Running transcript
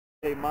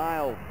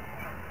Miles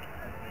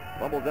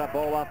fumbles that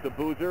ball off to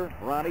Boozer.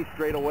 Ronnie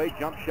straight away,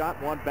 jump shot,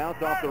 one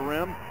bounce off the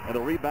rim, and a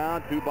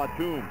rebound to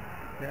Batum.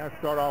 Yeah,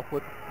 start off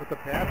with the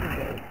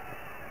passing game.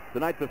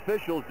 Tonight's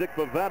officials, Dick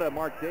Pavetta,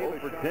 Mark Davis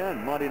for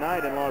 10, Monday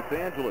night in Los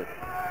Angeles.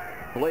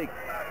 Blake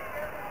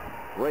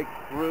breaks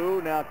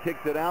through, now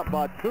kicks it out.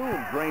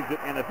 Batum drains it,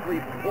 and a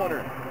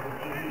three-pointer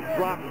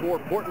drop for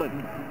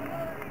Portland.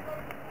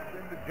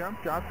 The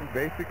jump shots and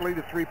basically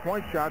the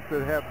three-point shots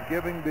that have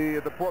given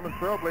the Portland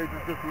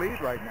Trailblazers this lead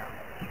right now.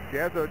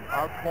 Jazz are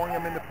outscoring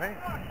them in the paint.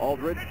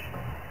 Aldridge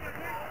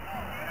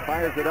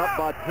fires it up.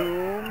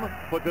 Batum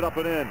puts it up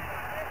and in.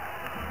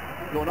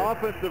 So an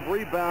offensive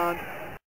rebound